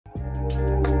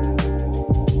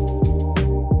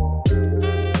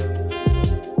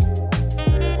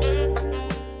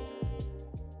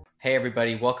Hey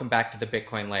everybody, welcome back to the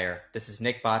Bitcoin Layer. This is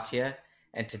Nick Bhatia,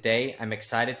 and today I'm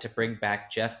excited to bring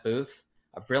back Jeff Booth,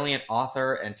 a brilliant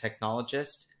author and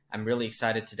technologist. I'm really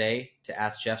excited today to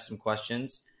ask Jeff some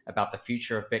questions about the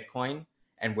future of Bitcoin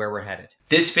and where we're headed.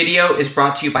 This video is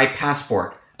brought to you by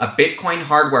Passport, a Bitcoin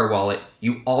hardware wallet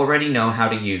you already know how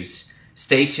to use.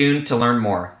 Stay tuned to learn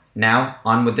more. Now,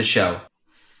 on with the show.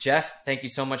 Jeff, thank you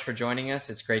so much for joining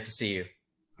us. It's great to see you.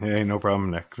 Hey, no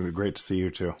problem, Nick. Great to see you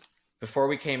too. Before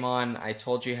we came on, I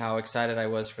told you how excited I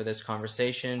was for this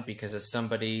conversation because as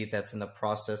somebody that's in the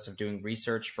process of doing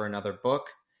research for another book,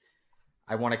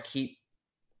 I want to keep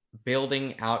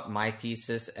building out my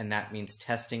thesis, and that means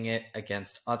testing it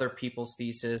against other people's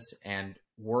thesis and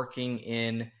working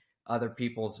in other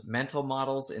people's mental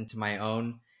models into my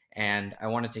own. And I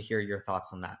wanted to hear your thoughts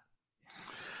on that.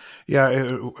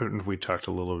 Yeah, we talked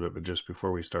a little bit just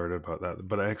before we started about that.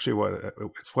 But actually,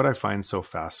 it's what I find so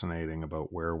fascinating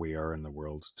about where we are in the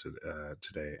world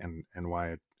today, and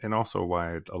why, and also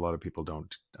why a lot of people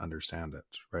don't understand it.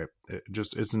 Right?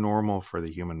 It's normal for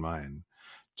the human mind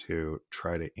to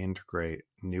try to integrate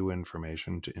new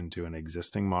information into an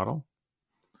existing model,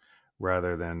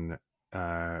 rather than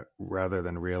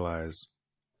realize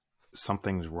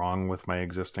something's wrong with my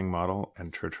existing model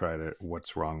and to try to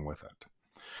what's wrong with it.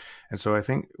 And so I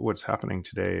think what's happening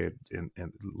today,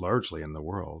 largely in the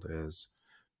world, is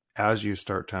as you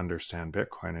start to understand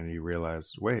Bitcoin and you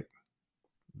realize, wait,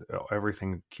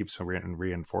 everything keeps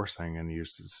reinforcing, and you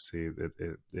see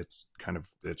that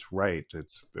it's right.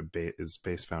 It's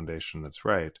base foundation that's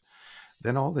right.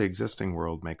 Then all the existing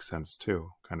world makes sense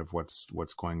too. Kind of what's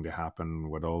going to happen,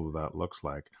 what all of that looks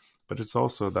like. But it's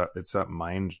also that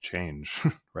mind change,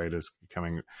 right? Is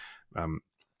coming.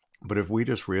 But if we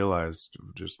just realized,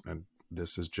 and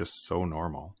this is just so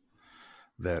normal,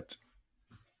 that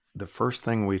the first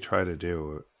thing we try to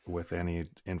do with any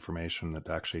information that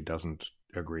actually doesn't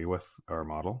agree with our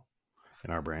model in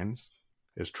our brains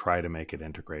is try to make it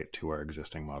integrate to our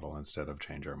existing model instead of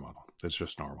change our model. It's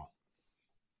just normal.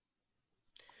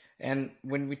 And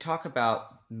when we talk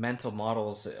about mental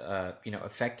models,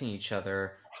 affecting each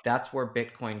other, that's where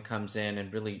Bitcoin comes in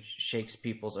and really shakes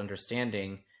people's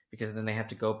understanding, because then they have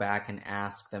to go back and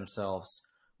ask themselves,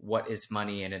 what is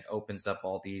money? And it opens up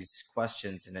all these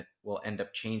questions, and it will end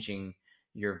up changing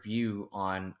your view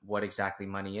on what exactly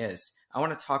money is. I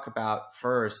want to talk about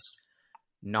first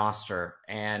Nostr.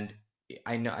 And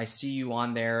I know I see you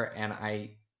on there, and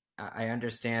I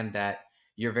understand that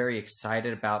you're very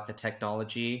excited about the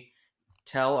technology.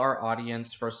 Tell our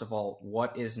audience, first of all,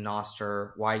 what is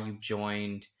Nostr, why you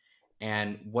joined,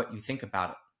 and what you think about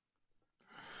it.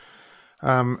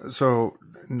 So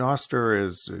Nostr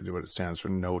is what it stands for: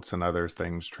 notes and other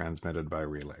things transmitted by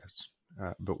relays.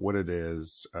 But what it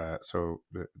is, so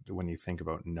when you think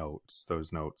about notes,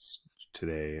 those notes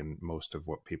today, and most of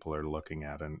what people are looking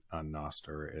at on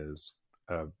Nostr is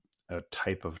a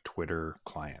type of Twitter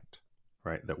client,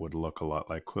 right? That would look a lot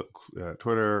like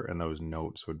Twitter, and those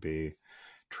notes would be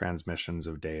transmissions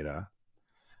of data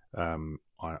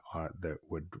that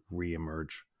would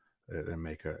reemerge and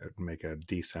make a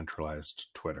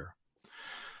decentralized Twitter.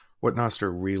 What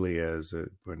Nostr really is,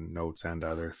 when notes and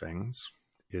other things,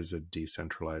 is a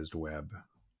decentralized web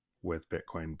with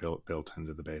Bitcoin built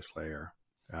into the base layer,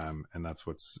 and that's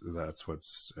what's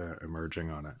emerging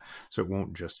on it. So it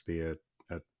won't just be a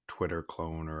Twitter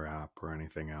clone or app or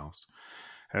anything else.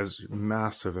 It has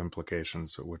massive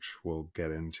implications, which we'll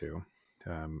get into.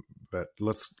 But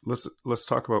let's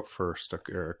talk about first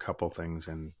a couple things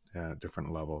in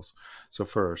different levels. So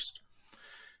first,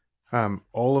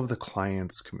 all of the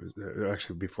clients,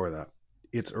 actually before that,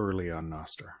 it's early on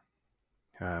Nostr.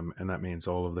 And that means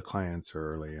all of the clients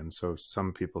are early. And so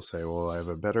some people say, well, I have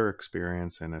a better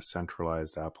experience in a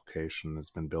centralized application that's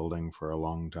been building for a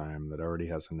long time, that already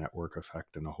has a network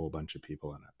effect and a whole bunch of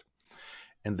people in it.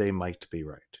 And they might be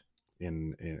right.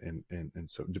 And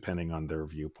so depending on their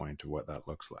viewpoint of what that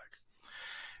looks like.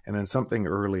 And then something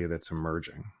early that's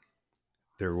emerging,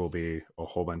 there will be a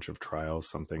whole bunch of trials.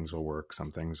 Some things will work,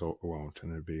 some things won't,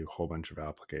 and there'll be a whole bunch of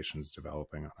applications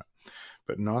developing on it.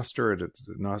 But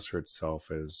Nostr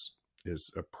itself is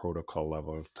a protocol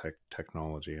level of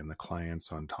technology, and the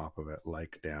clients on top of it,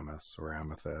 like Damus or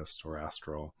Amethyst or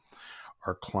Astral,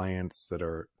 are clients that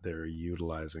are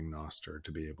utilizing Nostr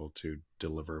to be able to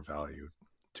deliver value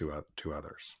to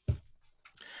others.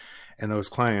 And those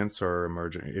clients are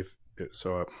emerging.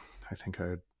 I think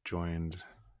I joined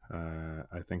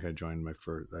my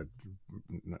first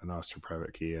Nostr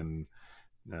private key in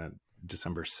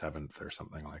December 7th or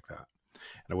something like that.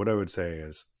 And what I would say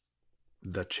is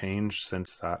the change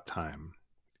since that time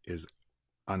is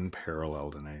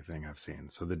unparalleled in anything I've seen.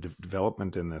 So the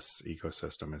development in this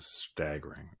ecosystem is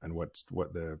staggering, and what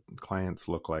the clients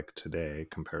look like today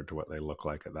compared to what they look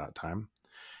like at that time,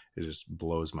 it just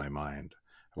blows my mind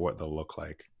what they'll look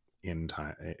like in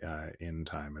time. In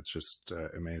time, it's just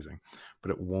amazing.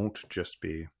 But it won't just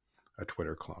be a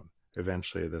Twitter clone.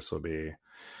 Eventually, this will be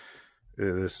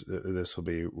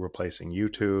replacing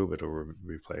YouTube. It'll be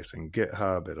replacing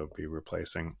GitHub. It'll be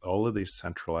replacing all of these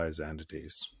centralized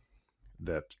entities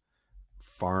that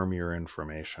farm your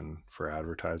information for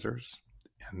advertisers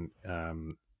and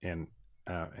and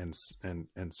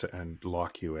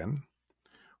lock you in.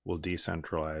 Will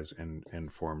decentralize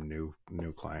and form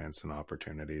new clients and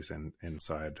opportunities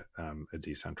inside a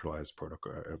decentralized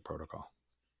protocol.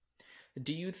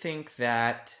 Do you think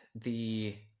that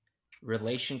the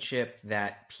relationship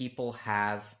that people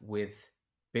have with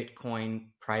Bitcoin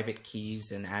private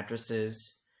keys and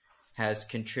addresses has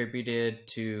contributed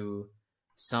to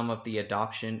some of the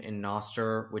adoption in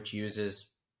Nostr, which uses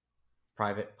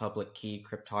private public key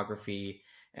cryptography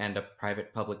and a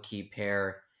private public key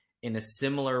pair in a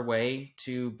similar way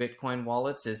to Bitcoin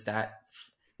wallets? Is that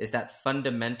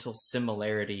fundamental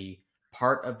similarity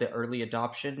part of the early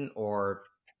adoption or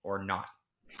not?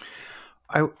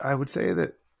 I would say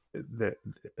that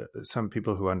some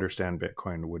people who understand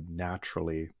Bitcoin would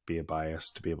naturally be a bias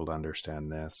to be able to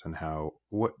understand this and how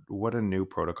what a new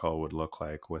protocol would look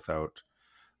like without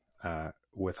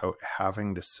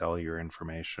having to sell your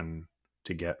information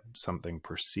to get something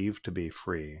perceived to be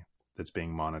free that's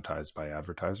being monetized by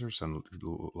advertisers and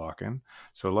lock in.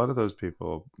 So a lot of those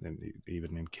people,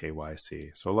 even in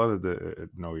KYC, so a lot of the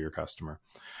know your customer,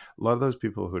 a lot of those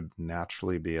people who'd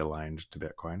naturally be aligned to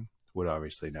Bitcoin would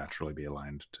obviously naturally be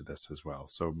aligned to this as well.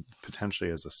 So potentially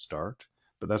as a start,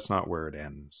 but that's not where it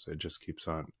ends. It just keeps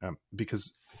on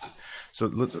because. So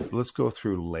let's go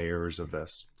through layers of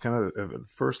this. Kind of the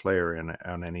first layer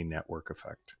on any network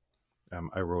effect.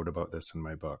 I wrote about this in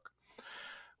my book.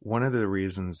 One of the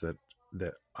reasons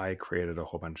that I created a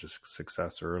whole bunch of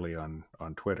success early on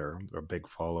Twitter, or a big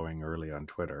following early on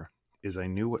Twitter, is I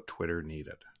knew what Twitter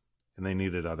needed, and they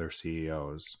needed other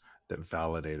CEOs that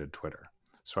validated Twitter.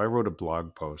 So I wrote a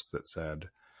blog post that said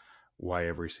why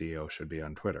every CEO should be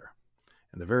on Twitter.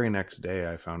 And the very next day,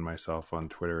 I found myself on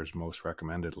Twitter's most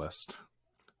recommended list,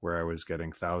 where I was getting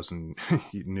 1,000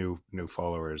 new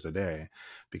followers a day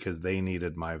because they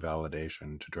needed my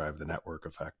validation to drive the network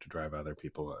effect, to drive other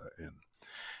people in.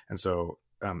 And so,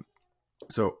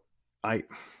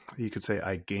 you could say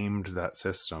I gamed that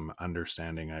system,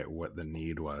 understanding what the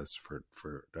need was for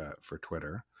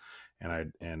Twitter,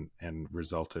 and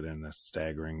resulted in a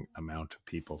staggering amount of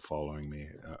people following me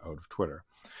out of Twitter.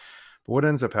 But what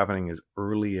ends up happening is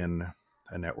early in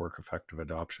a network effect of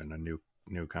adoption, a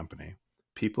new company,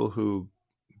 people who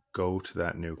go to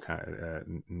that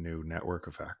new network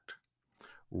effect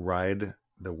ride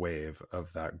the wave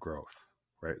of that growth,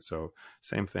 right? So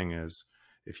same thing as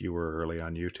if you were early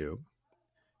on YouTube,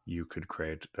 you could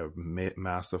create a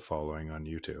massive following on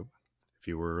YouTube. If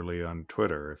you were early on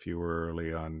Twitter, if you were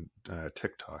early on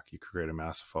TikTok, you could create a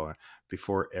massive following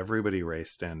before everybody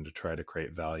raced in to try to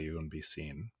create value and be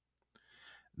seen.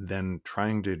 Then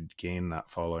trying to gain that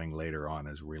following later on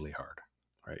is really hard,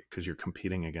 right? Because you're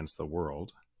competing against the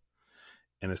world.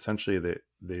 And essentially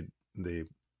the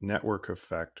network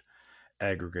effect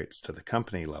aggregates to the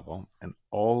company level, and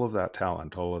all of that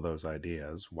talent, all of those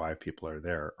ideas, why people are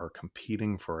there, are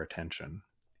competing for attention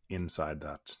inside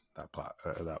that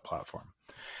platform.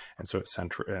 And so it's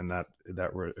and that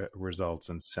results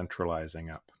in centralizing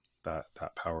up that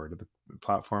power to the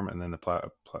platform, and then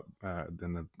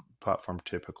the platform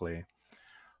typically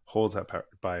holds that power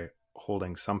by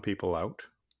holding some people out,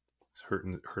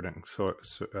 hurting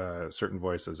certain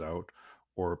voices out,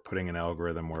 or putting an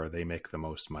algorithm where they make the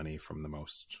most money from the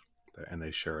most, and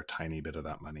they share a tiny bit of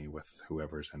that money with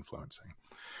whoever's influencing.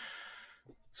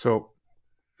 So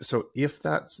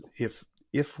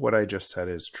if what I just said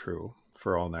is true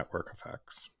for all network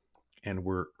effects, and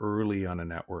we're early on a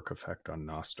network effect on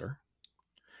Nostr,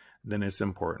 then it's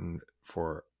important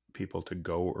for people to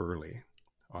go early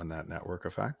on that network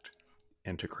effect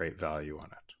and to create value on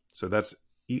it. So that's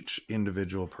each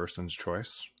individual person's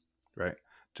choice, right?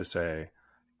 To say,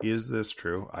 is this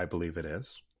true? I believe it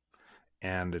is.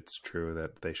 And it's true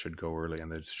that they should go early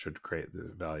and they should create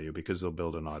the value because they'll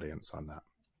build an audience on that.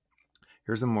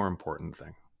 Here's a more important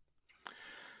thing.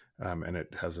 And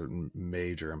it has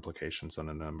major implications on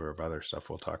a number of other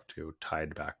stuff we'll talk to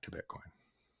tied back to Bitcoin.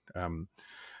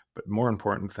 But more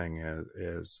important thing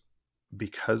is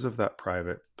because of that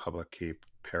private public key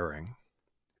pairing,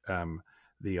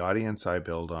 the audience I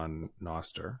build on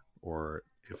Nostr or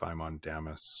if I'm on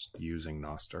Damus using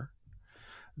Noster,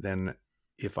 then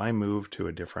if I move to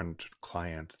a different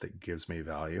client that gives me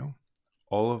value,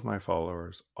 all of my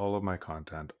followers, all of my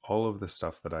content, all of the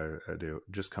stuff that I do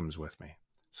just comes with me.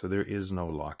 So there is no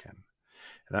lock-in.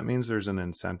 That means there's an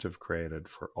incentive created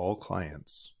for all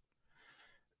clients,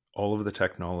 all of the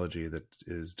technology that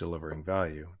is delivering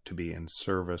value, to be in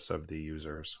service of the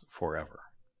users forever,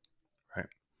 right?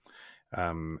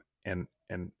 And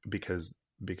because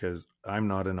I'm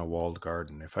not in a walled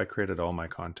garden. If I created all my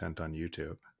content on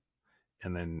YouTube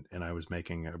and I was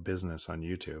making a business on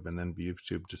YouTube, and then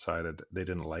YouTube decided they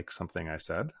didn't like something I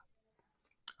said,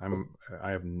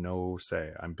 I have no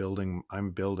say. I'm building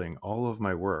all of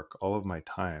my work, all of my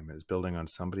time is building on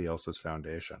somebody else's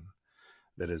foundation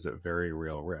that is at very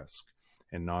real risk.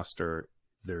 In Noster,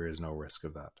 there is no risk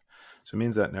of that. So it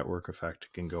means that network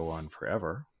effect can go on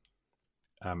forever.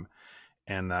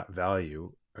 And that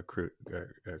value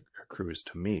accrues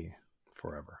to me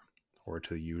forever, or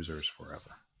to users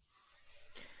forever.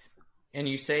 And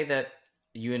you say that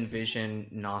you envision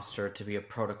Nostr to be a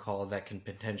protocol that can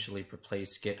potentially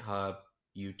replace GitHub,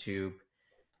 YouTube.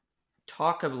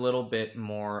 Talk a little bit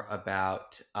more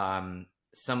about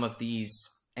some of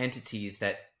these entities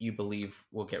that you believe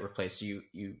will get replaced. So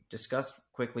you discussed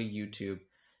quickly YouTube.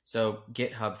 So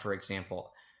GitHub, for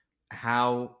example,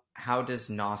 how does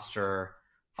Nostr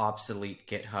obsolete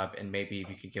GitHub? And maybe if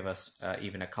you could give us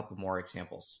even a couple more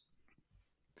examples.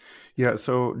 Yeah,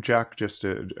 so Jack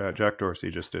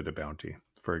Dorsey just did a bounty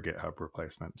for a GitHub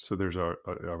replacement. So there's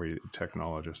already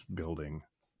technologists building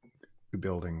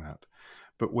that.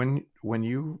 But when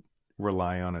you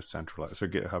rely on a centralized, so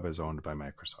GitHub is owned by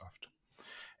Microsoft,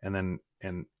 and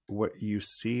what you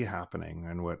see happening,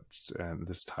 and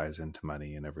this ties into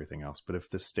money and everything else. But if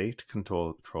the state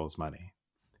controls money,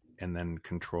 and then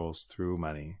controls through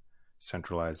money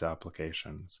centralized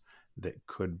applications that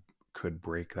could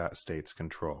break that state's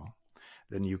control,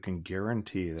 then you can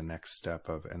guarantee the next step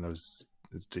of, and those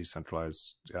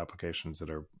decentralized applications that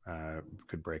are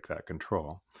could break that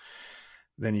control,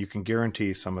 then you can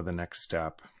guarantee some of the next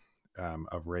step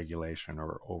of regulation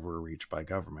or overreach by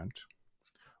government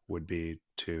would be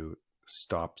to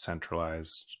stop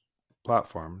centralized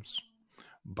platforms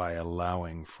by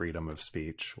allowing freedom of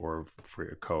speech or free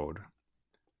code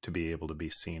to be able to be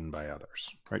seen by others,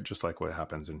 right? Just like what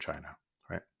happens in China,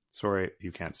 right? Sorry,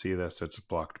 you can't see this. It's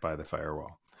blocked by the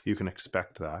firewall. You can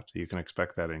expect that. You can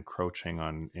expect that encroaching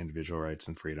on individual rights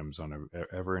and freedoms on an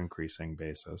ever increasing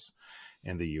basis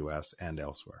in the US and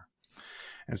elsewhere.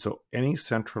 And so any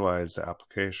centralized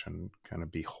application kind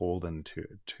of beholden to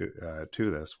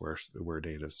this, where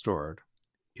data is stored,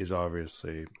 is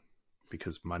obviously,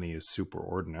 because money is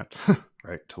superordinate,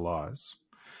 right, to laws.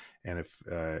 And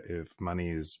if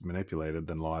money is manipulated,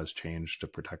 then laws change to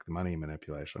protect the money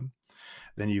manipulation.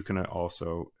 Then you can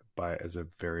also, by as a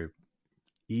very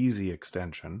easy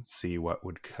extension, see what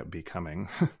would be coming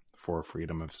for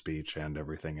freedom of speech and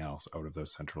everything else out of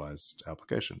those centralized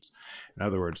applications. In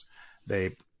other words,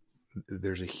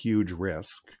 there's a huge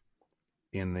risk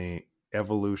in the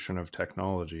evolution of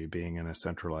technology being in a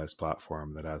centralized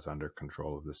platform that has under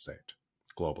control of the state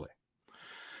globally.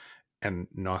 And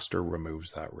Nostr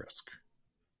removes that risk.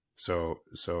 And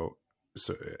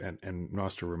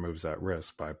Nostr removes that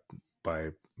risk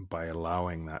by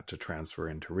allowing that to transfer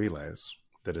into relays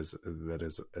that is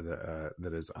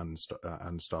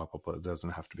unstoppable. It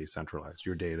doesn't have to be centralized.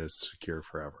 Your data is secure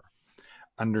forever.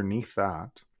 Underneath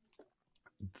that,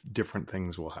 different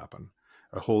things will happen.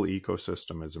 A whole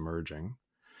ecosystem is emerging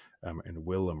and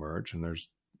will emerge, and there's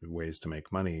ways to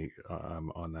make money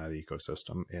on that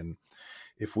ecosystem. And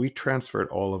if we transferred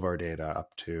all of our data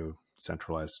up to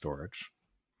centralized storage,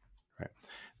 right,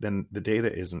 then the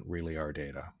data isn't really our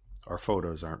data. Our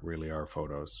photos aren't really our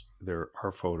photos. They're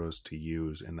our photos to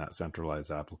use in that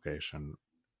centralized application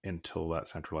until that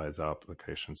centralized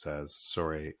application says,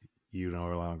 sorry, you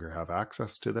no longer have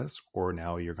access to this, or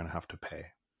now you're going to have to pay.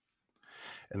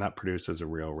 And that produces a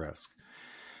real risk.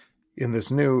 In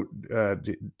this new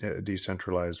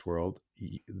decentralized world,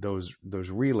 those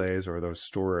relays or those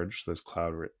storage, those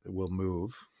cloud will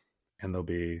move, and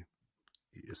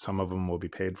some of them will be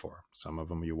paid for. Some of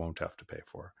them you won't have to pay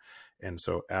for. And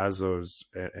so as those,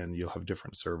 and you'll have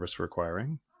different service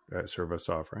offering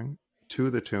to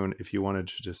the tune, if you wanted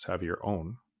to just have your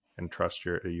own and trust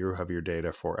you have your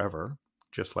data forever,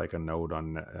 just like a node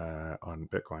on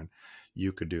Bitcoin,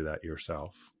 you could do that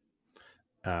yourself.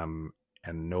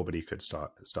 And nobody could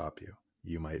stop you.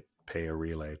 You might pay a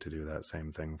relay to do that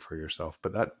same thing for yourself.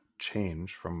 But that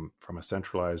change from a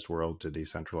centralized world to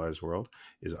decentralized world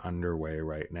is underway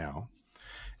right now.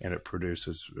 And it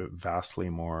produces vastly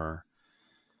more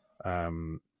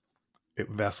um,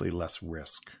 vastly less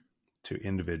risk to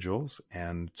individuals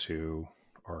and to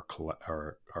our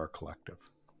collective.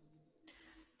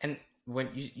 And when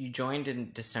you joined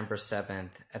in December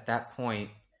 7th, at that point,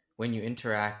 when you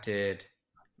interacted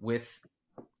with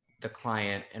the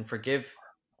client, and forgive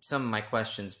some of my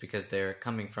questions because they're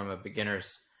coming from a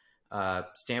beginner's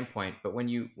standpoint, but when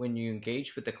you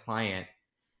engage with the client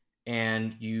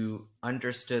and you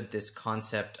understood this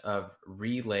concept of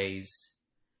relays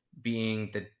being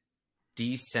the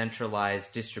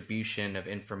decentralized distribution of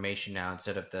information now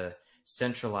instead of the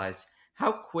centralized,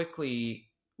 how quickly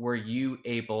were you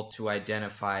able to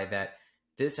identify that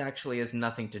this actually has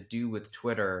nothing to do with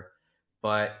Twitter,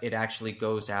 but it actually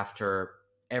goes after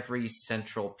every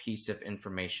central piece of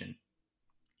information?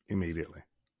 Immediately.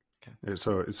 Okay.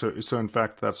 So in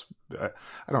fact, that's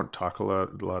I don't talk a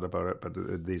lot about it,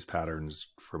 but these patterns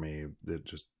for me, that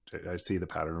just I see the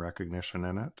pattern recognition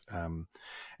in it, and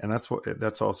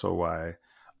that's also why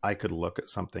I could look at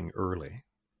something early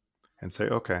and say,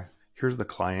 okay, here's the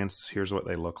clients, here's what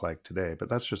they look like today, but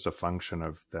that's just a function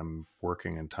of them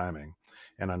working and timing,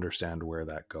 and understand where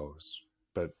that goes.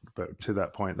 But to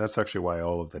that point, that's actually why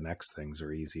all of the next things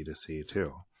are easy to see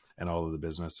too, and all of the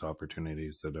business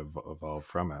opportunities that have evolved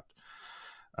from it.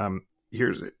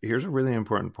 Here's a really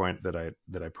important point that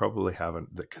I probably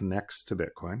haven't, that connects to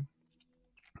Bitcoin,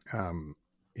 um,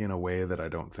 in a way that I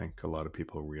don't think a lot of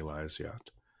people realize yet.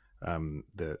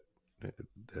 That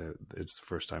it's the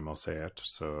first time I'll say it,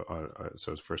 so it's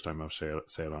the first time I'll say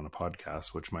it on a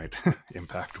podcast, which might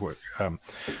impact what.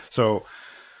 So,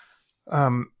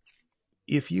 um,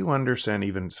 if you understand,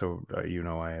 even so,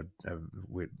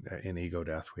 in Ego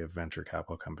Death, we have venture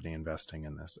capital company investing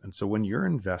in this, and so when you're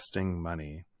investing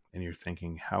money and you're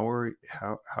thinking, how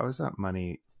is that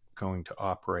money going to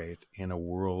operate in a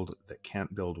world that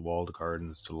can't build walled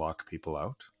gardens to lock people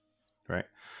out, right?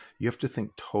 You have to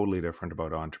think totally different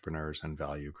about entrepreneurs and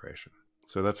value creation.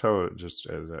 So that's how, just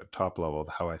at a top level,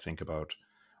 how I think about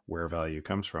where value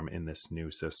comes from in this new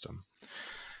system.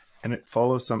 And it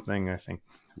follows something I think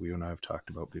we and I have talked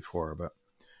about before, but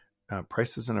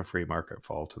prices in a free market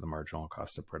fall to the marginal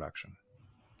cost of production.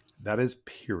 That is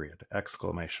period,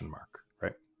 exclamation mark,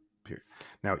 right? Period.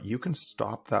 Now, you can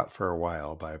stop that for a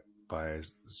while by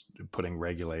putting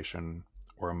regulation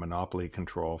or a monopoly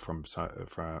control from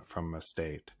a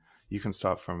state. You can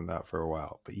stop from that for a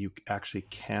while, but you actually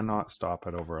cannot stop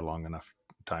it over a long enough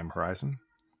time horizon,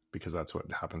 because that's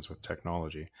what happens with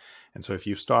technology. And so if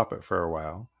you stop it for a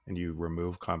while and you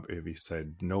remove, if you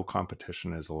said no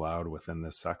competition is allowed within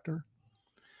this sector,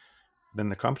 then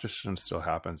the competition still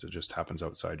happens. It just happens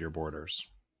outside your borders,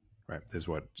 right? Is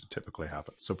what typically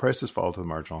happens. So prices fall to the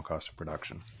marginal cost of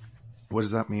production. What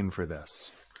does that mean for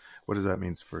this? What does that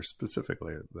mean for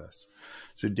specifically this?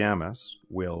 So Damas,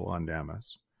 Will on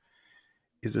Damas,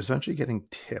 is essentially getting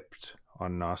tipped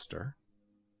on Noster,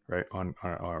 right?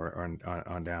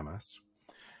 On Damas.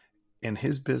 And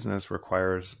his business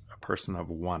requires a person of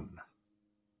one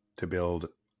to build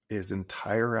his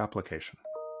entire application,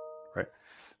 right?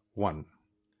 One.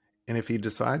 And if he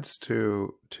decides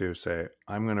to say,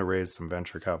 I'm going to raise some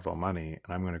venture capital money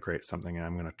and I'm going to create something and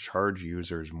I'm going to charge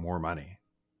users more money,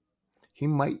 he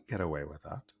might get away with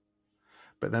that.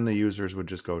 But then the users would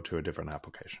just go to a different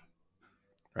application,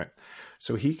 right?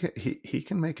 So he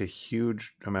can make a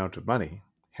huge amount of money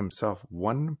himself,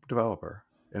 one developer.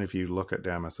 And if you look at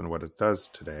Damas and what it does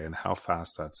today and how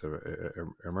fast that's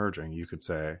emerging, you could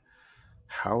say,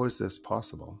 how is this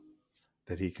possible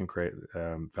that he can create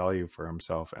value for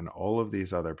himself and all of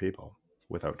these other people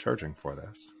without charging for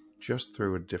this, just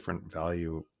through a different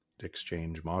value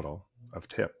exchange model of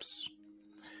tips?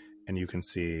 And you can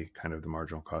see kind of the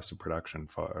marginal cost of production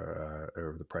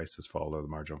or the prices follow the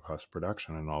marginal cost of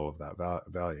production and all of that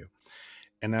value.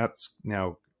 And that's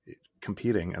now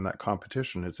competing, and that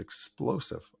competition is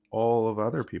explosive. All of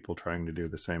other people trying to do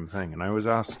the same thing. And I was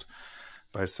asked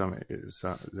by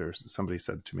somebody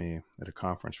said to me at a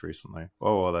conference recently,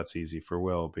 oh, well, that's easy for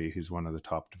Will, but he's one of the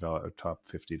top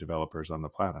 50 developers on the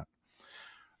planet.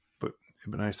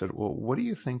 But I said, well, what do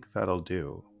you think that'll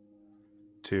do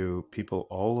to people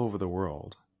all over the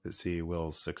world that see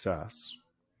Will's success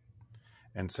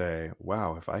and say,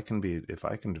 wow, if I can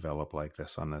develop like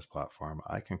this on this platform,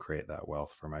 I can create that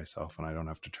wealth for myself, and I don't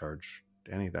have to charge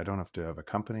I don't have to have a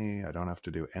company, I don't have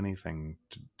to do anything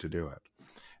to do it.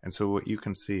 And so what you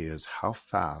can see is how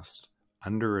fast,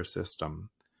 under a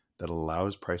system that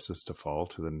allows prices to fall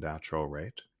to the natural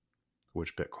rate,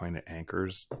 which Bitcoin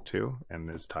anchors to and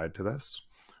is tied to this,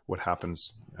 what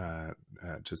happens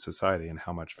to society and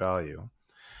how much value,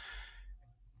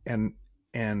 and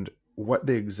what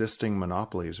the existing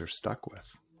monopolies are stuck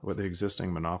with. what the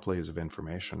existing monopolies of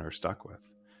information are stuck with,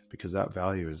 because that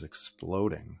value is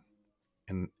exploding.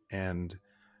 And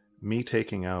me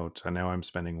taking out, and now I'm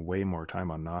spending way more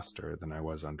time on Nostr than I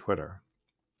was on Twitter,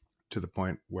 to the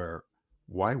point where,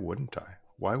 why wouldn't I?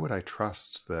 Why would I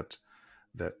trust that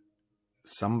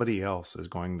somebody else is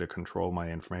going to control my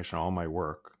information, all my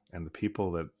work, and the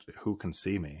people that who can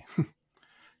see me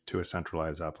to a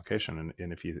centralized application?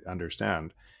 And if you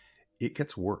understand, it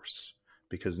gets worse,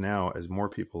 because now as more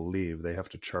people leave, they have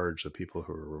to charge the people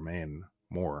who remain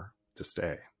more to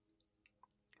stay,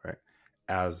 right?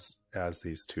 As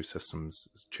these two systems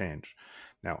change.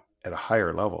 Now, at a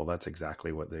higher level, that's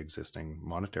exactly what the existing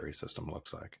monetary system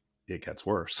looks like. It gets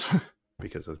worse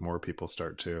because as more people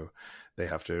start to, they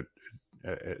have to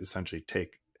essentially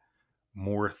take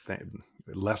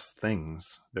less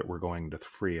things that were going to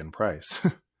free in price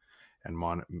and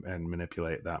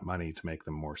manipulate that money to make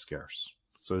them more scarce.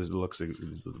 So it looks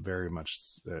very much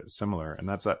similar, and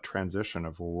that's that transition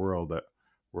of a world that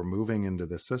we're moving into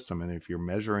the system. And if you're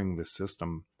measuring the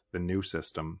system, the new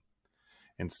system,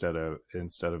 instead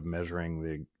of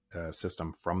measuring the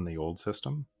system from the old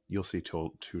system, you'll see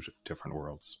two different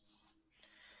worlds.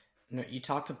 You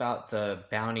talk about the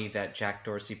bounty that Jack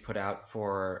Dorsey put out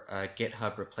for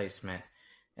GitHub replacement,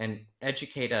 and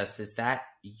educate us. Is that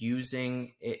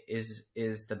using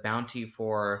is the bounty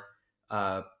for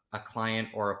a client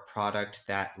or a product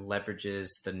that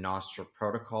leverages the Nostr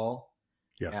protocol?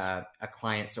 Yes. A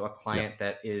client, so a Yeah. client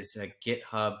that is a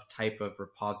GitHub type of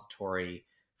repository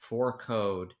for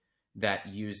code that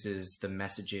uses the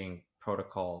messaging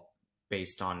protocol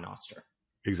based on Nostr.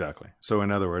 Exactly. So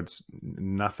in other words,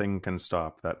 nothing can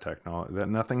stop that technology. That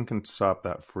nothing can stop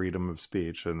that freedom of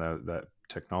speech and that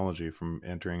technology from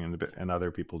entering into and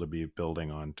other people to be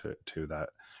building on to that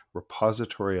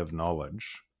repository of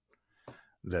knowledge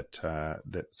that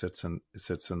that sits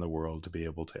in the world to be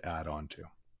able to add on to. And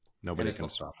Nobody as can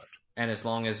stop it. and as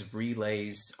long as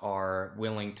relays are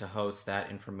willing to host that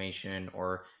information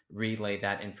or relay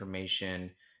that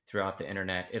information throughout the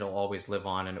internet, it'll always live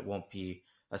on, and it won't be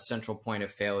a central point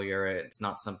of failure. It's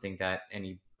not something that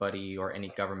anybody or any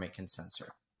government can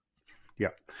censor.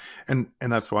 Yeah, and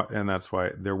that's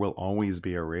why there will always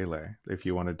be a relay if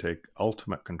you want to take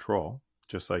ultimate control,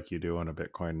 just like you do on a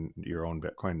Bitcoin, your own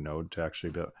Bitcoin node to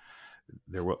actually build.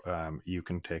 There will you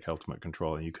can take ultimate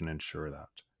control and you can ensure that,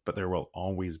 but there will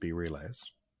always be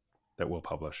relays that will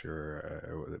publish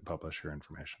your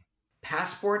information.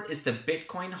 Passport is the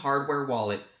Bitcoin hardware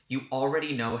wallet you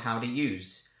already know how to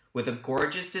use. With a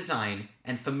gorgeous design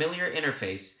and familiar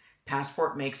interface,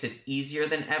 Passport makes it easier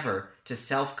than ever to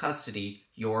self-custody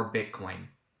your Bitcoin.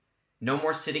 No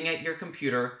more sitting at your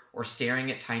computer or staring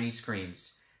at tiny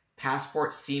screens.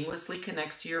 Passport seamlessly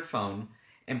connects to your phone,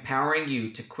 empowering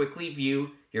you to quickly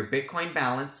view your Bitcoin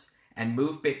balance and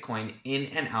move Bitcoin in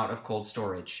and out of cold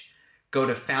storage. Go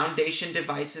to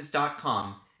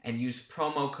foundationdevices.com and use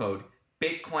promo code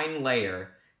BitcoinLayer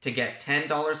to get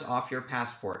 $10 off your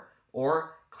Passport,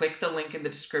 or click the link in the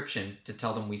description to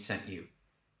tell them we sent you.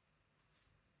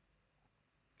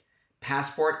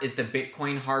 Passport is the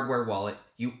Bitcoin hardware wallet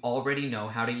you already know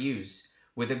how to use.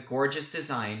 With a gorgeous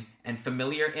design and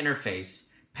familiar interface,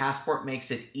 Passport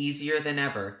makes it easier than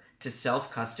ever to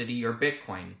self-custody your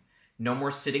Bitcoin. No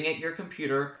more sitting at your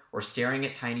computer or staring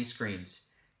at tiny screens.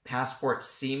 Passport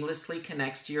seamlessly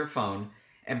connects to your phone,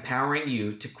 empowering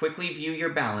you to quickly view your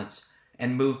balance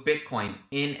and move Bitcoin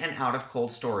in and out of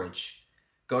cold storage.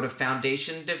 Go to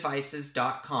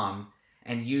foundationdevices.com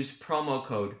and use promo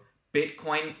code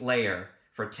BitcoinLayer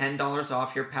for $10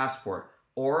 off your Passport,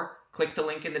 or click the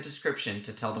link in the description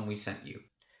to tell them we sent you.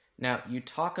 Now, you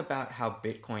talk about how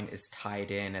Bitcoin is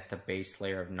tied in at the base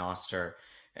layer of Nostr.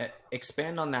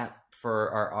 Expand on that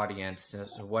for our audience.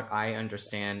 So what I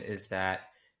understand is that,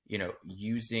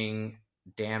 using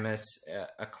Damus,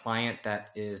 a client that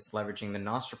is leveraging the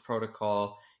Nostr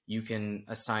protocol, you can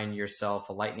assign yourself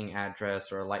a Lightning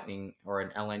address or a Lightning or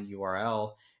an LN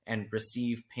URL and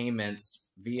receive payments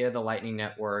via the Lightning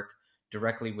Network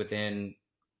directly within,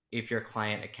 if your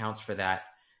client accounts for that,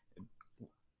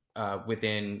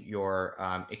 within your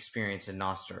experience in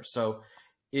Nostr. So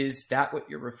is that what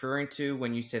you're referring to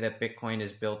when you say that Bitcoin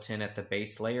is built in at the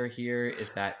base layer here?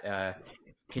 Is that,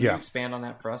 can you expand on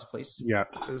that for us, please? Yeah.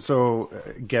 So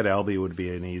get LB would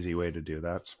be an easy way to do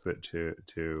that, but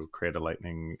to create a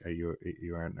Lightning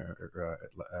URL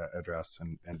address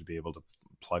and to be able to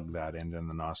plug that in the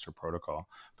Nostr protocol.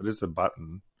 But it's a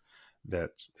button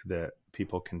that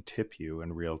people can tip you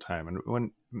in real time. And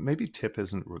when maybe tip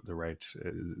isn't the right,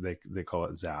 they call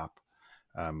it Zap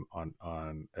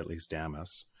on at least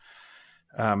Damus.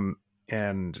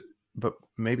 And but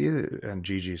maybe, and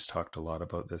Gigi's talked a lot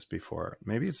about this before,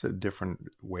 maybe it's a different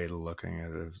way to looking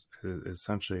at it.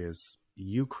 Essentially is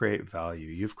you create value.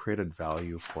 You've created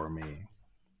value for me.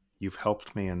 You've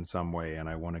helped me in some way, and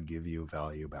I want to give you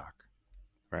value back,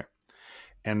 right?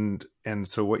 And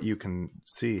so what you can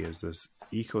see is this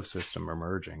ecosystem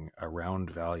emerging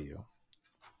around value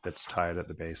that's tied at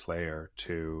the base layer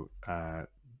uh,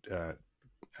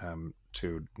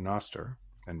 to Noster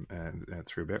and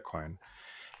through Bitcoin.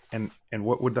 And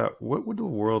what would the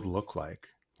world look like?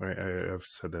 Right? I've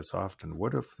said this often.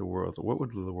 What would the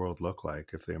world look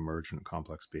like if the emergent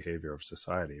complex behavior of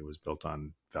society was built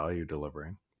on value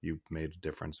delivering? You made a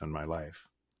difference in my life,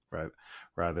 right?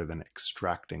 Rather than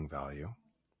extracting value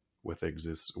where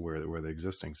the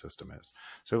existing system is.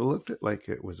 So it looked like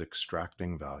it was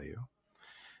extracting value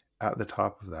at the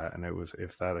top of that, and it was,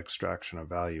 if that extraction of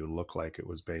value looked like it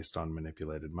was based on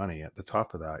manipulated money, at the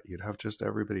top of that you'd have just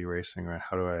everybody racing around,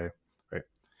 right,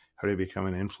 how do I become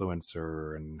an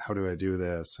influencer, and how do I do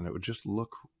this, and it would just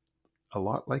look a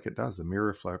lot like it does. The mirror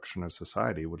reflection of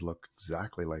society would look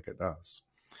exactly like it does.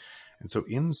 And so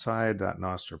inside that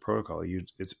Nostr protocol,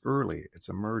 it's early, it's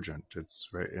emergent, it's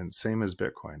right, and same as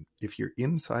Bitcoin. If you're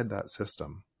inside that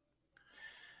system,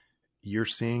 you're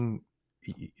seeing,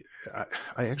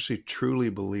 I actually truly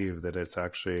believe that it's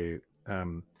actually,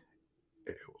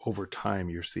 over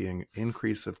time, you're seeing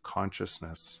increase of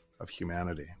consciousness of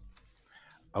humanity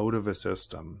out of a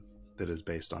system that is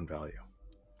based on value.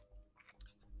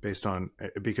 Based on,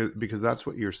 because that's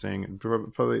what you're saying.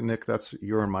 Probably, Nick, that's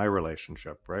your and my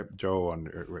relationship, right? Joe, and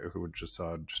who we just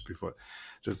saw just before,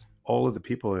 just all of the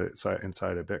people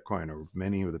inside of Bitcoin, or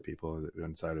many of the people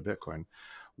inside of Bitcoin,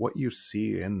 what you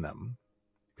see in them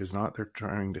is not they're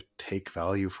trying to take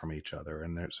value from each other,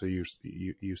 and so you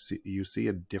see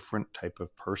a different type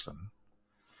of person,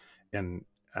 and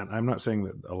I'm not saying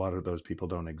that a lot of those people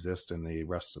don't exist in the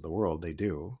rest of the world. They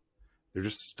do. They're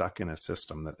just stuck in a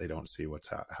system that they don't see what's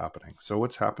happening. So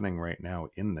what's happening right now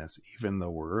in this, even though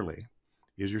we're early,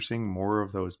 is you're seeing more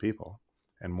of those people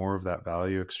and more of that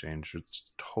value exchange. It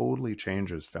totally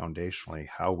changes foundationally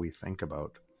how we think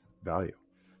about value,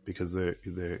 because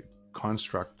the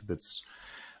construct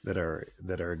that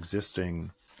our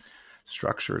existing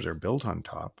structures are built on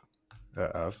top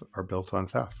of are built on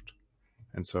theft.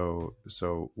 And so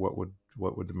what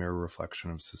would the mirror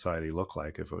reflection of society look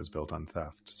like if it was built on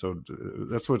theft? So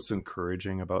that's what's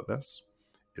encouraging about this.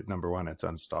 Number one, it's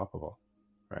unstoppable,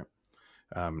 right?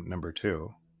 Number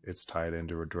two, it's tied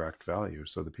into a direct value.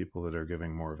 So the people that are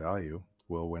giving more value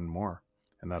will win more,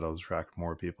 and that'll attract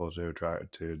more people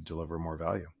to deliver more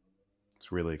value.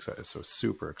 It's really exciting. So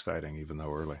super exciting, even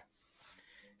though early.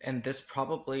 And this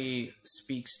probably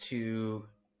speaks to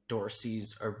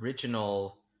Dorsey's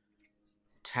original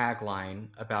tagline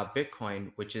about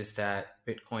Bitcoin, which is that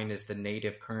Bitcoin is the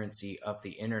native currency of the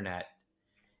internet.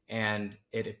 And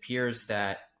it appears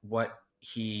that what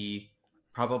he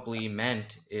probably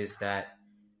meant is that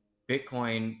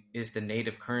Bitcoin is the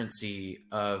native currency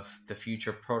of the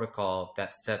future protocol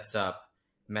that sets up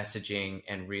messaging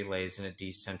and relays in a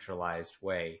decentralized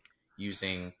way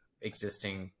using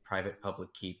existing private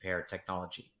public key pair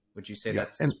technology. Would you say Yeah,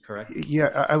 and that's correct?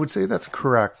 yeah, I would say that's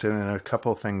correct, and a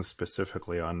couple of things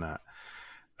specifically on that.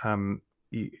 Um,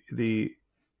 the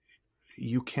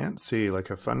You can't see like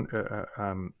a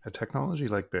technology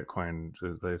like Bitcoin,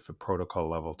 the protocol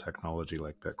level technology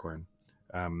like Bitcoin.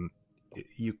 Um,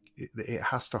 it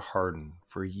has to harden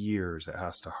for years. It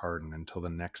has to harden until the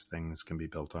next things can be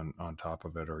built on top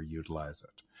of it or utilize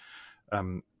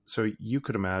it. So you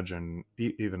could imagine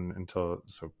even until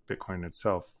Bitcoin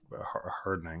itself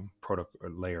hardening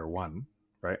protocol layer one,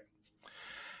 right?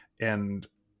 And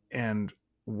and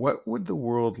what would the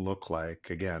world look like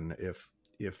again if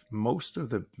most of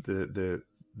the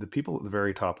people at the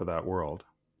very top of that world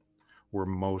were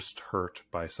most hurt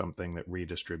by something that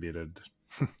redistributed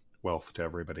wealth to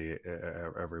everybody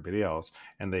else,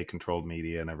 and they controlled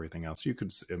media and everything else? You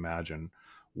could imagine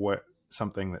what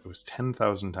something that was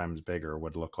 10,000 times bigger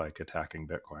would look like attacking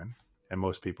Bitcoin, and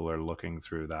most people are looking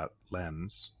through that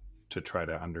lens to try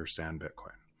to understand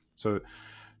Bitcoin. So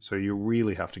you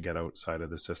really have to get outside of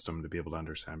the system to be able to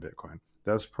understand Bitcoin.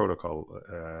 That's protocol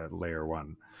layer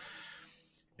one.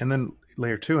 And then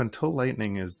layer two, until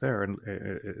Lightning is there,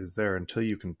 until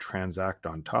you can transact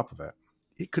on top of it,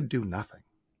 it could do nothing,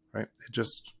 right? It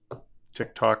just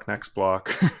TikTok next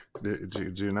block,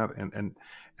 do nothing,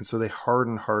 and so they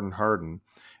harden, and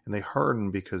they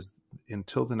harden because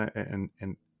until the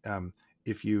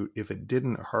if it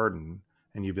didn't harden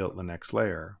and you built the next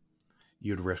layer,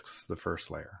 you'd risk the first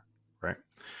layer, right?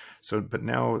 So, but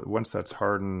now once that's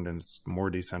hardened and it's more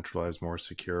decentralized, more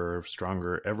secure,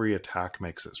 stronger, every attack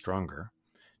makes it stronger.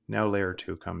 Now layer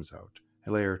two comes out.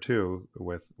 And layer two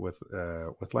with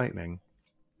Lightning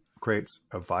creates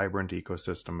a vibrant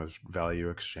ecosystem of value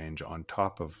exchange on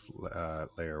top of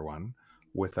layer one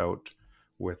without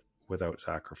with without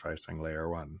sacrificing layer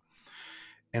one.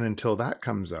 And until that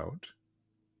comes out,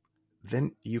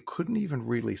 then you couldn't even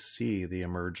really see the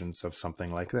emergence of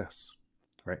something like this,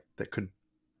 right? That could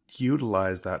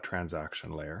utilize that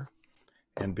transaction layer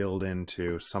and build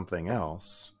into something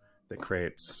else that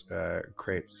creates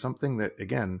something that,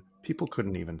 again, people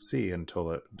couldn't even see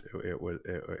until it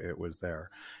was there.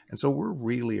 And so we're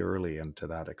really early into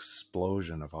that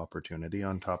explosion of opportunity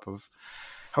on top of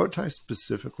how it ties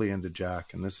specifically into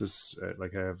Jack. And this is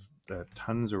like, I have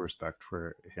tons of respect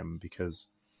for him because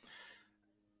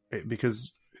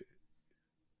if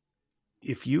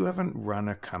you haven't run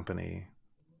a company,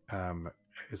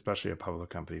 especially a public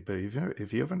company, but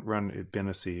if you haven't been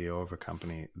a CEO of a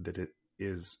company that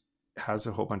has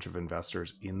a whole bunch of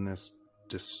investors in this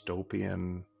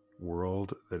dystopian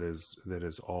world that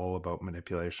is all about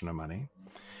manipulation of money,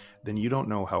 then you don't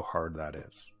know how hard that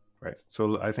is, right?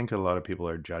 So I think a lot of people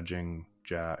are judging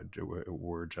Jack.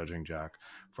 We're judging Jack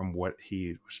from what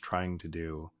he was trying to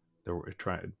do,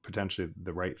 potentially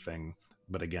the right thing,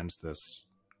 but against this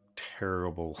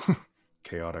terrible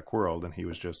chaotic world, and he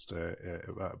was just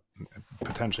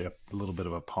potentially a little bit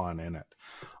of a pawn in it.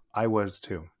 I was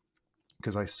too,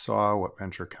 because I saw what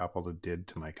venture capital did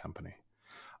to my company.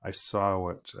 I saw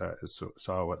what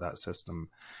that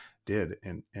system did,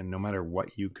 and no matter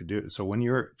what you could do. So when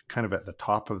you're kind of at the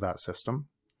top of that system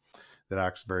that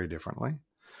acts very differently,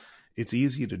 it's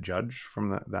easy to judge from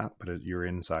that, but you're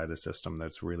inside a system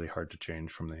that's really hard to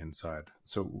change from the inside.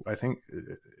 So I think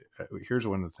here's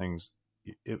one of the things.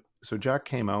 So Jack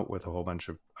came out with a whole bunch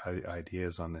of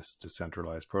ideas on this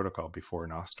decentralized protocol before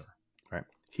Nostr, right?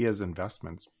 He has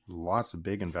investments, lots of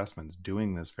big investments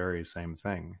doing this very same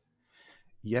thing.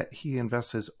 Yet he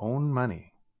invests his own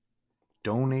money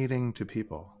donating to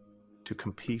people to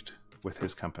compete with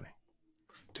his company.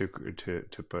 To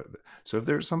put, so if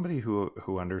there's somebody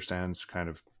who understands kind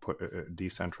of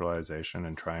decentralization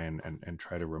and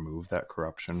try to remove that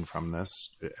corruption from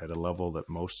this at a level that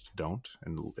most don't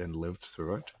and lived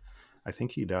through it, I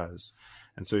think he does.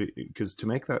 And so, because to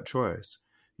make that choice,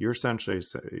 you're essentially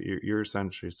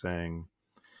saying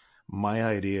my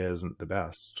idea isn't the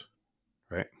best,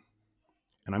 right?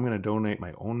 And I'm going to donate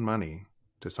my own money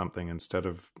to something instead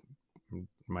of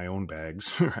my own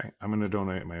bags, right? I'm going to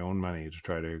donate my own money to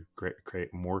try to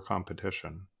create more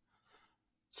competition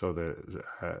so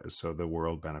the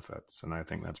world benefits. And I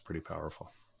think that's pretty powerful.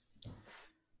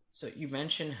 So you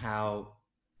mentioned how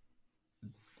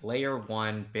layer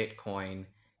one Bitcoin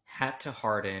had to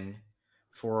harden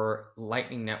for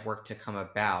Lightning Network to come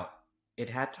about. It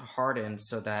had to harden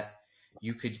so that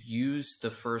you could use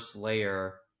the first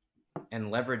layer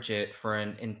and leverage it for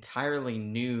an entirely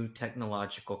new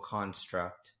technological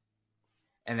construct.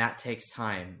 And that takes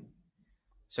time.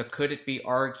 So could it be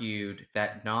argued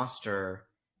that Nostr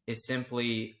is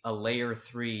simply a layer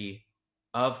 3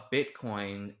 of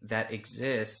Bitcoin that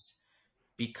exists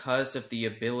because of the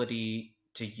ability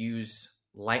to use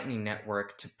Lightning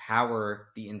Network to power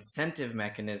the incentive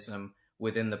mechanism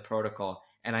within the protocol?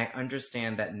 And I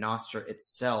understand that Nostr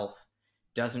itself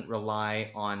doesn't rely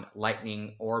on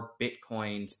Lightning or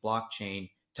Bitcoin's blockchain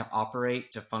to operate,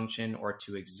 to function, or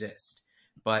to exist.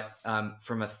 But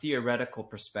from a theoretical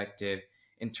perspective,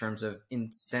 in terms of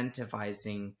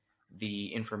incentivizing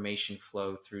the information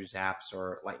flow through Zaps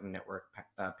or Lightning Network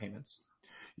payments.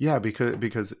 Yeah,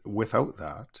 because without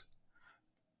that,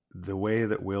 the way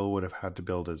that Will would have had to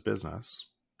build his business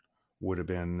would have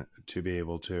been to be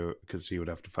able to, because he would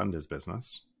have to fund his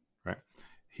business, right?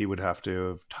 He would have to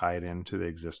have tied into the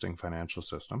existing financial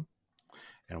system.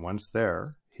 And once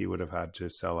there, he would have had to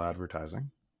sell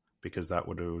advertising, because that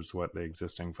was what the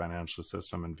existing financial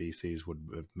system and VCs would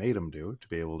have made him do, to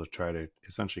be able to try to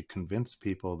essentially convince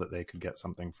people that they could get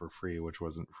something for free, which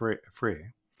wasn't free.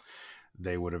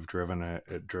 They would have driven a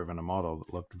model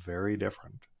that looked very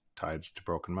different, tied to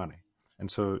broken money.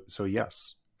 And so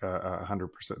yes,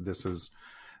 100%.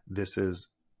 This is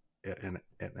an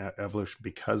evolution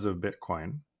because of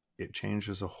Bitcoin. It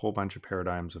changes a whole bunch of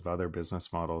paradigms of other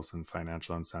business models and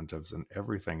financial incentives and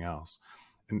everything else.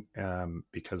 And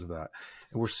because of that,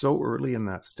 and we're so early in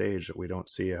that stage that we don't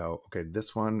see how, okay,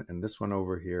 this one and this one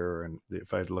over here. And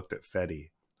if I looked at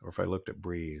Fedi, or if I looked at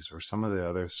Breeze, or some of the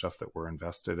other stuff that we're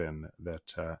invested in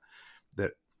that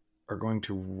are going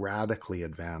to radically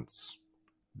advance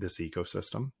this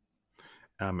ecosystem,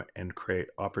 and create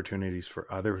opportunities for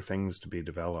other things to be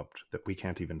developed that we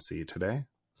can't even see today.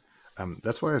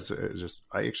 That's why it's just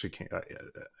I actually can't I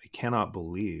cannot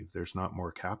believe there's not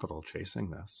more capital chasing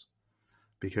this,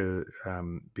 because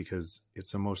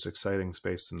it's the most exciting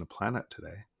space in the planet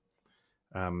today.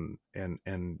 And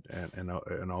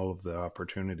all of the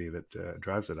opportunity that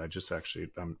drives it. I just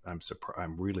actually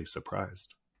I'm really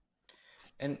surprised.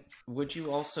 And would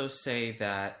you also say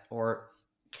that, or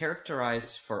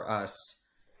characterize for us,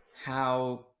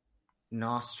 how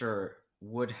Noster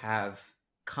would have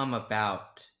come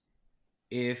about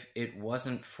if it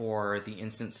wasn't for the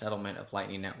instant settlement of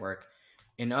Lightning Network?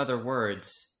 In other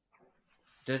words,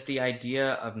 does the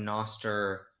idea of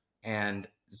Noster and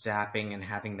zapping and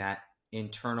having that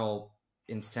internal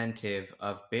incentive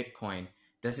of Bitcoin,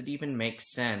 does it even make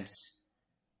sense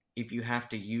if you have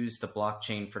to use the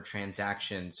blockchain for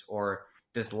transactions? Or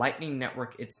does Lightning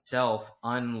Network itself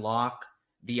unlock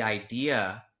the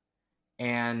idea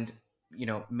and,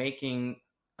 making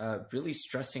really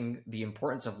stressing the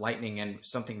importance of Lightning, and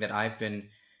something that I've been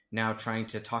now trying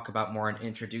to talk about more and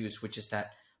introduce, which is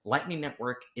that Lightning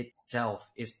Network itself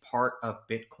is part of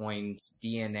Bitcoin's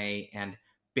DNA and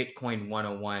Bitcoin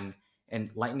 101, and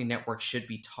Lightning Network should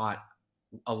be taught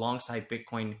alongside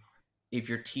Bitcoin if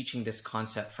you're teaching this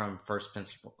concept from first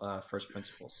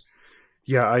principles.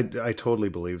 Yeah, I totally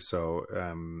believe so.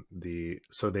 They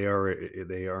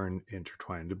are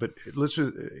intertwined, but let's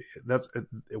just that's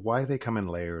why they come in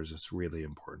layers is really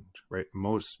important, right?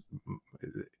 Most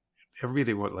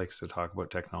everybody what likes to talk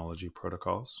about technology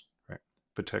protocols, right?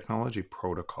 But technology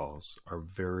protocols are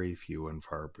very few and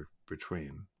far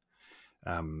between,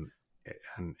 um,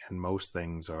 and most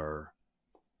things are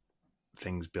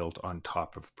things built on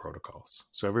top of protocols.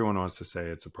 So everyone wants to say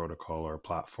it's a protocol or a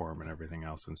platform and everything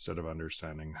else instead of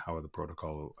understanding how the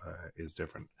protocol is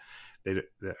different. And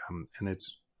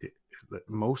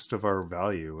most of our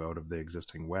value out of the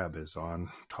existing web is on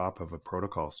top of a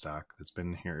protocol stack that's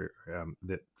been here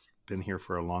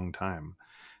for a long time.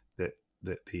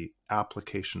 That the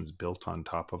applications built on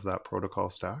top of that protocol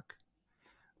stack,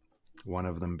 one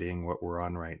of them being what we're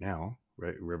on right now,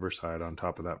 right, Riverside on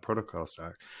top of that protocol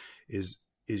stack, is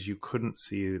you couldn't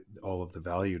see all of the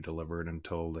value delivered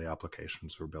until the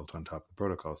applications were built on top of the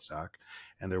protocol stack,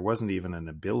 and there wasn't even an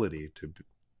ability to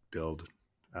build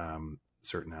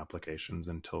certain applications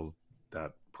until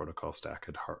that protocol stack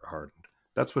had hardened.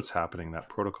 That's what's happening. That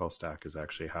protocol stack is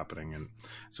actually happening, and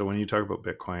so when you talk about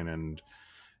Bitcoin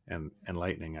and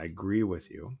Lightning, I agree with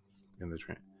you in the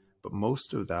train, but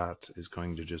most of that is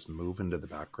going to just move into the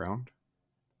background,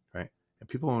 right? And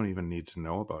people won't even need to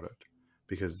know about it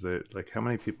because like how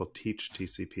many people teach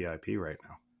TCP/IP right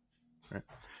now, right?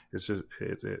 It's just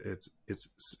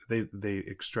they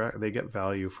extract, they get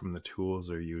value from the tools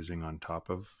they're using on top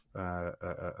of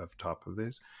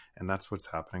these, and that's what's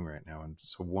happening right now. And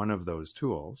so one of those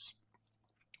tools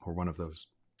or one of those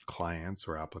clients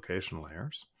or application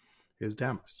layers is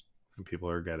Damus, and people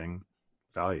are getting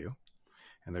value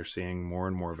and they're seeing more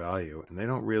and more value, and they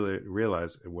don't really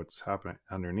realize what's happening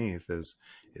underneath is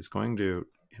it's going to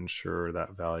ensure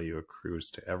that value accrues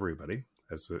to everybody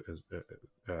as through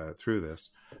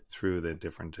the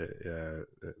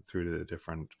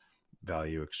different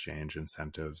value exchange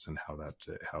incentives and how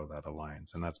that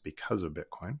aligns, and that's because of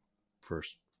Bitcoin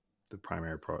first, the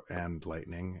primary and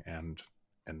Lightning, and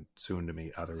soon to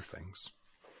be other things.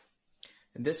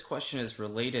 And this question is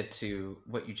related to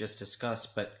what you just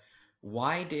discussed, but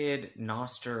why did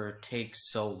Noster take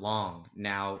so long?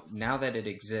 Now that it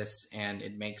exists and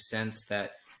it makes sense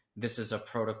that this is a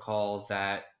protocol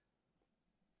that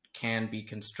can be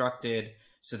constructed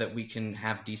so that we can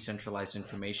have decentralized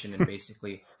information and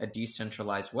basically a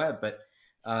decentralized web. But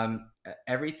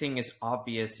everything is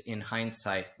obvious in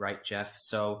hindsight, right, Jeff?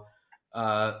 So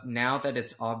now that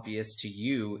it's obvious to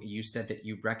you, you said that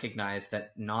you recognize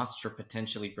that Nostr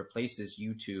potentially replaces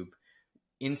YouTube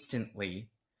instantly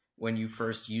when you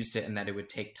first used it and that it would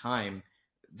take time.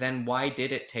 Then why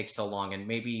did it take so long? And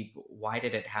maybe why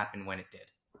did it happen when it did?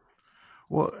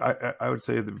 Well, I would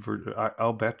say that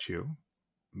I'll bet you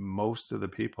most of the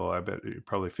people, I bet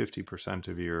probably 50%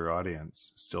 of your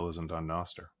audience still isn't on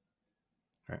Nostr,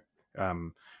 right?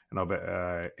 And I'll bet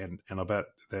and I'll bet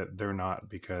that they're not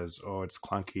because it's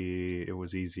clunky, it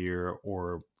was easier,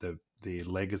 or the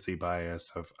legacy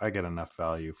bias of I get enough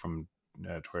value from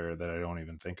Twitter that I don't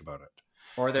even think about it.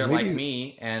 Or they're And like maybe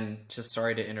me, and just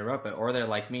sorry to interrupt, but or they're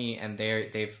like me and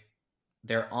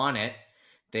they're on it.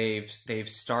 They've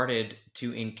started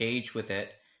to engage with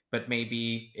it, but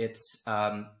maybe it's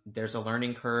there's a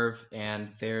learning curve,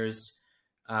 and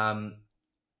um,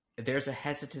 there's a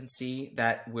hesitancy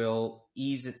that will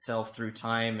ease itself through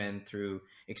time and through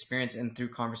experience and through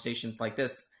conversations like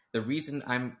this. The reason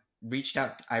I reached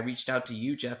out to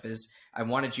you, Jeff, is I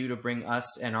wanted you to bring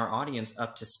us and our audience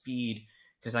up to speed,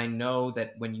 because I know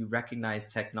that when you recognize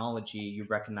technology, you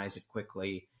recognize it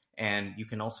quickly, and you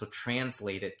can also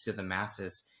translate it to the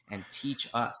masses and teach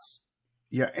us.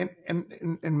 Yeah,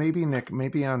 and maybe Nick,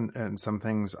 maybe on some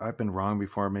things I've been wrong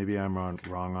before. Maybe I'm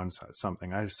wrong on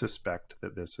something. I suspect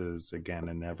that this is again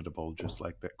inevitable, just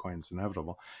like Bitcoin's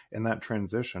inevitable. And that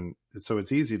transition, so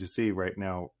it's easy to see right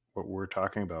now what we're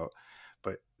talking about,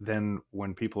 but then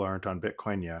when people aren't on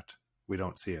Bitcoin yet, we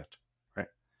don't see it, right?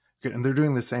 And they're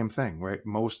doing the same thing, right?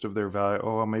 Most of their value,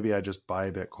 oh, well, maybe I just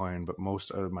buy Bitcoin, but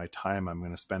most of my time I'm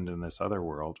going to spend in this other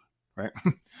world, right?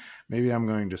 Maybe I'm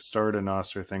going to start a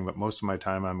Nostr thing, but most of my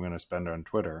time I'm going to spend on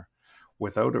Twitter,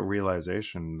 without a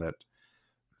realization that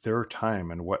their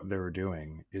time and what they're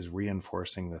doing is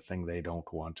reinforcing the thing they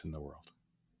don't want in the world,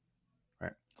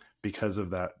 right? Because of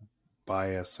that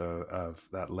bias of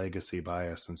that legacy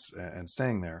bias and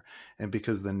staying there, and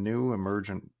because the new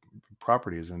emergent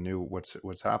properties and new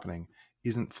what's happening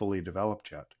isn't fully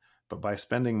developed yet. But by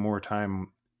spending more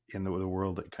time in the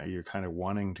world that you're kind of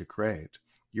wanting to create,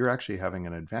 you're actually having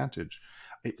an advantage.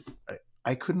 I, I,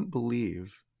 I couldn't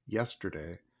believe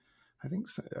yesterday. I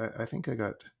think I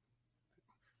got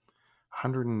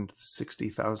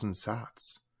 160,000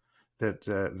 sats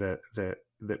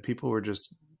that people were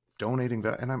just donating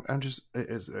that, and I'm just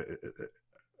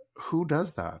who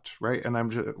does that, right? And I'm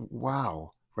just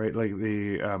wow, right? Like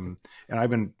and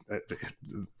I've been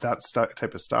that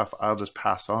type of stuff I'll just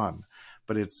pass on,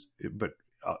 but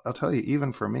I'll tell you,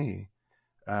 even for me,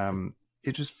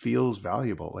 it just feels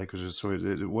valuable. Like it's just so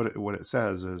what it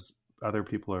says is other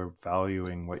people are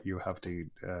valuing what you have to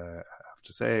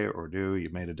say or do.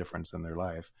 You've made a difference in their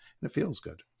life, and it feels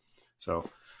good. So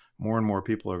more and more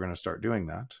people are going to start doing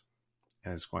that,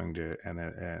 and it's going to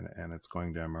and it's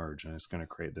going to emerge, and it's going to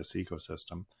create this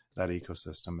ecosystem. That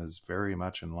ecosystem is very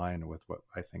much in line with what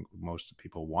I think most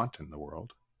people want in the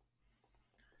world,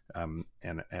 and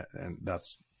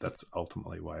that's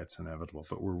ultimately why it's inevitable.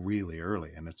 But we're really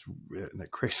early, and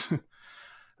it creates.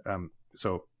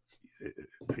 So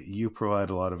you provide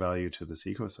a lot of value to this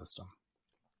ecosystem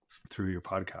through your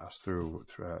podcast, through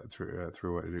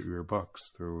your books,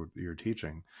 through your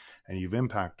teaching, and you've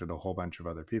impacted a whole bunch of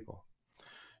other people.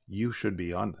 You should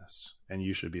be on this, and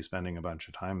you should be spending a bunch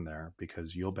of time there,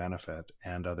 because you'll benefit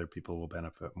and other people will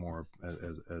benefit more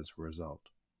as a result.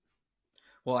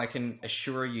 Well, I can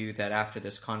assure you that after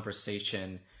this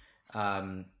conversation,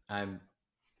 I'm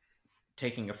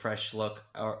taking a fresh look,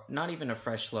 or not even a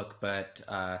fresh look, but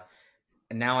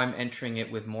now I'm entering it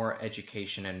with more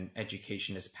education, and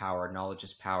education is power, knowledge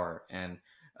is power. And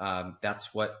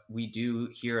that's what we do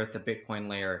here at the Bitcoin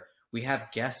Layer. We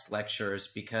have guest lectures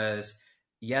because,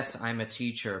 yes, I'm a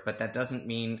teacher, but that doesn't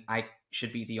mean I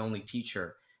should be the only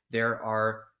teacher. There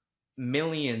are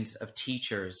millions of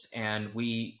teachers, and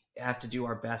we have to do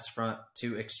our best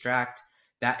to extract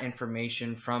that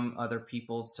information from other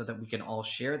people so that we can all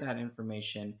share that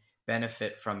information,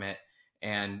 benefit from it.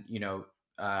 And,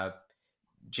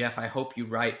 Jeff, I hope you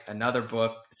write another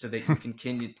book so that you can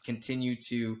continue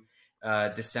to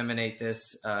disseminate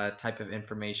this type of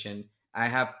information. I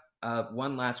have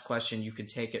one last question. You can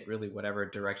take it really whatever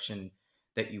direction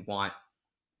that you want.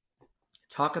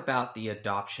 Talk about the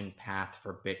adoption path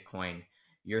for Bitcoin.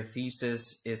 Your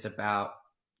thesis is about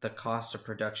the cost of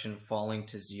production falling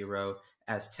to zero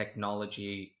as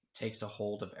technology takes a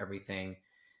hold of everything.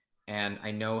 And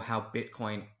I know how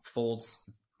Bitcoin folds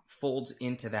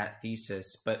into that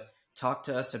thesis, but talk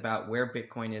to us about where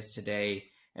Bitcoin is today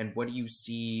and what do you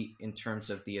see in terms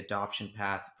of the adoption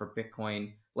path for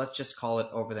Bitcoin? Let's just call it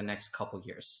over the next couple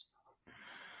years.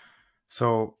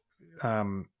 So,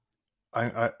 how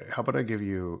about I give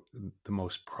you the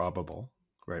most probable,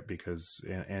 right? Because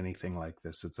in anything like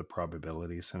this, it's a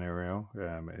probability scenario,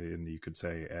 and you could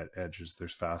say at edges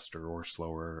there's faster or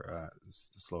slower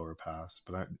paths.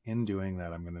 But in doing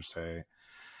that, I'm going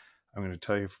to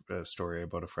tell you a story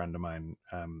about a friend of mine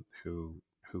who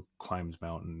climbs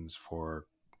mountains for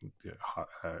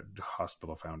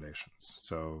hospital foundations.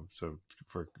 So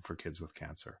for kids with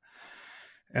cancer.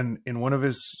 And in one of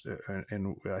his,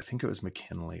 I think it was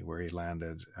McKinley where he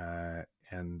landed,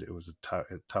 and it was a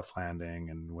tough landing.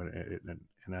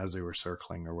 And as they were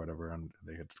circling or whatever, and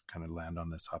they had to kind of land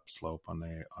on this upslope on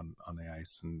the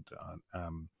ice, and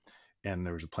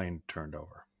there was a plane turned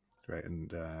over, right?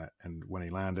 And when he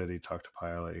landed, he talked to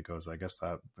pilot. He goes, "I guess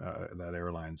that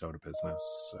airline's out of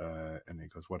business." And he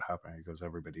goes, "What happened?" He goes,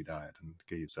 "Everybody died." And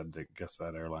he said, "I guess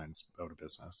that airline's out of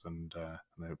business." And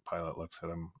the pilot looks at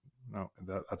him. no,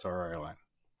 that's our airline.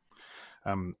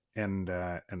 And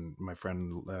my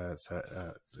friend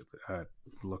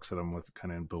looks at him with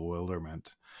kind of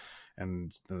bewilderment,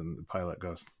 and then the pilot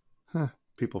goes, huh,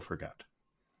 people forget,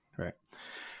 right?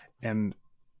 And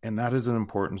that is an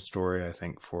important story, I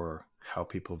think, for how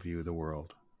people view the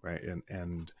world, right?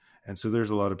 And so there's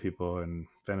a lot of people in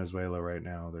Venezuela right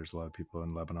now. There's a lot of people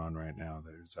in Lebanon right now.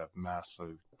 There's a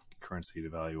massive currency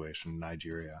devaluation in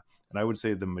Nigeria. And I would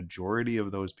say the majority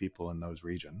of those people in those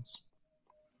regions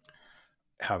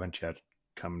haven't yet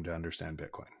come to understand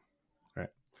Bitcoin, right?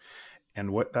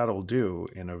 And what that'll do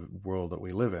in a world that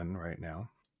we live in right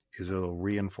now is it'll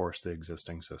reinforce the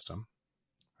existing system,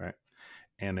 right?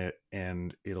 And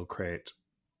it'll create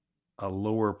a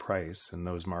lower price in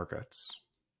those markets,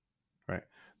 right?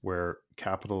 Where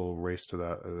capital will race to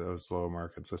those lower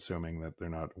markets, assuming that they're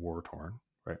not war torn,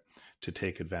 right? To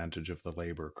take advantage of the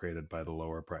labor created by the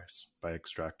lower price by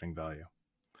extracting value.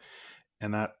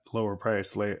 And that lower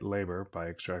price labor by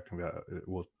extracting value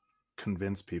will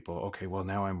convince people, okay, well,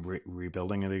 now I'm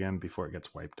rebuilding it again before it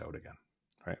gets wiped out again,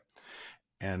 right?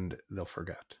 And they'll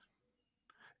forget.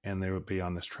 And they would be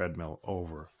on this treadmill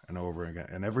over and over again.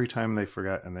 And every time they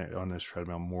forget and they're on this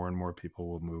treadmill, more and more people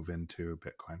will move into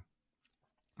Bitcoin.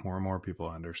 More and more people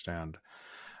understand.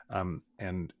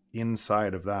 And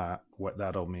inside of that, what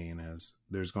that'll mean is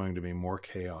there's going to be more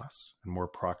chaos and more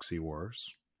proxy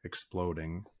wars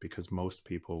exploding because most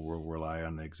people will rely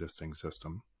on the existing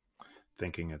system,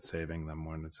 thinking it's saving them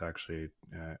when it's actually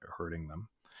hurting them.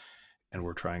 And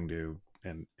we're trying to,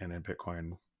 and in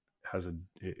Bitcoin has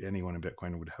anyone in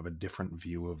Bitcoin would have a different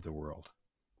view of the world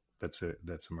that's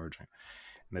emerging.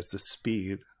 And it's the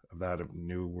speed of that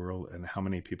new world and how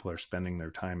many people are spending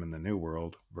their time in the new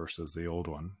world versus the old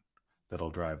one that'll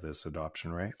drive this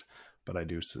adoption rate. But I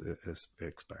do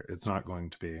expect it's not going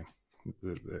to be,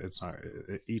 it's not,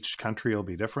 each country will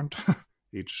be different.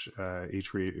 each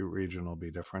region will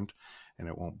be different, and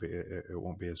it won't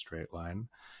be a straight line.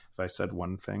 If I said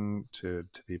one thing to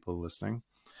people listening,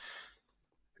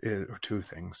 or two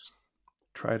things: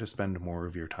 try to spend more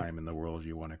of your time in the world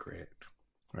you want to create,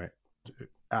 right?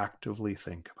 Actively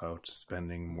think about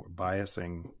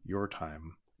biasing your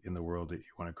time in the world that you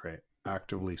want to create.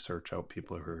 Actively search out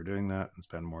people who are doing that and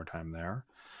spend more time there.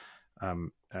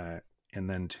 And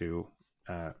then two,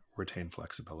 retain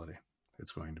flexibility.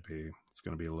 It's going to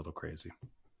be a little crazy.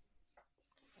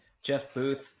 Jeff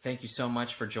Booth, thank you so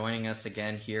much for joining us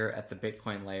again here at the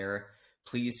Bitcoin Layer.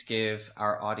 Please give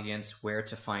our audience where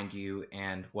to find you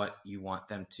and what you want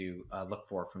them to look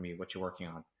for from you, what you're working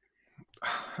on.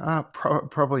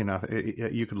 Probably nothing.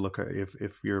 You could look at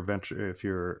if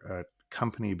you're a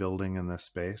company building in this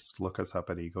space, look us up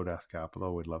at Ego Death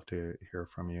Capital. We'd love to hear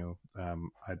from you.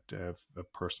 I'd have a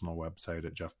personal website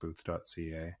at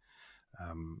jeffbooth.ca.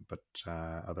 But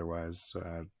otherwise,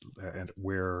 and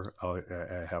where I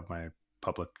have my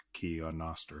public key on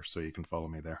Nostr, so you can follow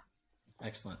me there.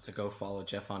 Excellent. So go follow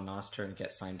Jeff on Nostr and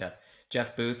get signed up.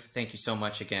 Jeff Booth, thank you so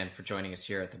much again for joining us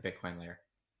here at the Bitcoin Layer.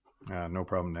 No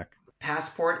problem, Nick.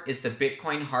 Passport is the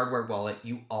Bitcoin hardware wallet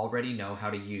you already know how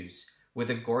to use. With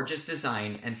a gorgeous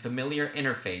design and familiar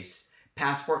interface,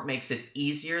 Passport makes it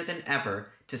easier than ever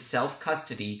to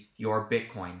self-custody your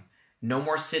Bitcoin. No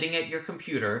more sitting at your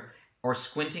computer or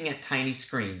squinting at tiny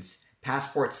screens.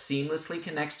 Passport seamlessly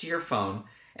connects to your phone,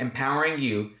 empowering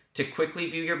you to quickly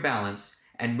view your balance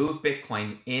and move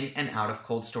Bitcoin in and out of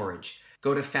cold storage.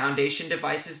 Go to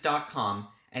foundationdevices.com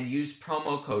and use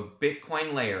promo code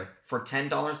BitcoinLayer for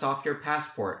 $10 off your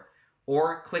Passport,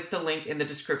 or click the link in the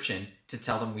description to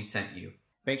tell them we sent you.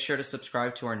 Make sure to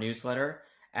subscribe to our newsletter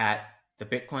at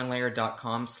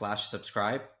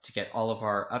thebitcoinlayer.com/subscribe to get all of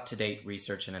our up-to-date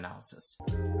research and analysis.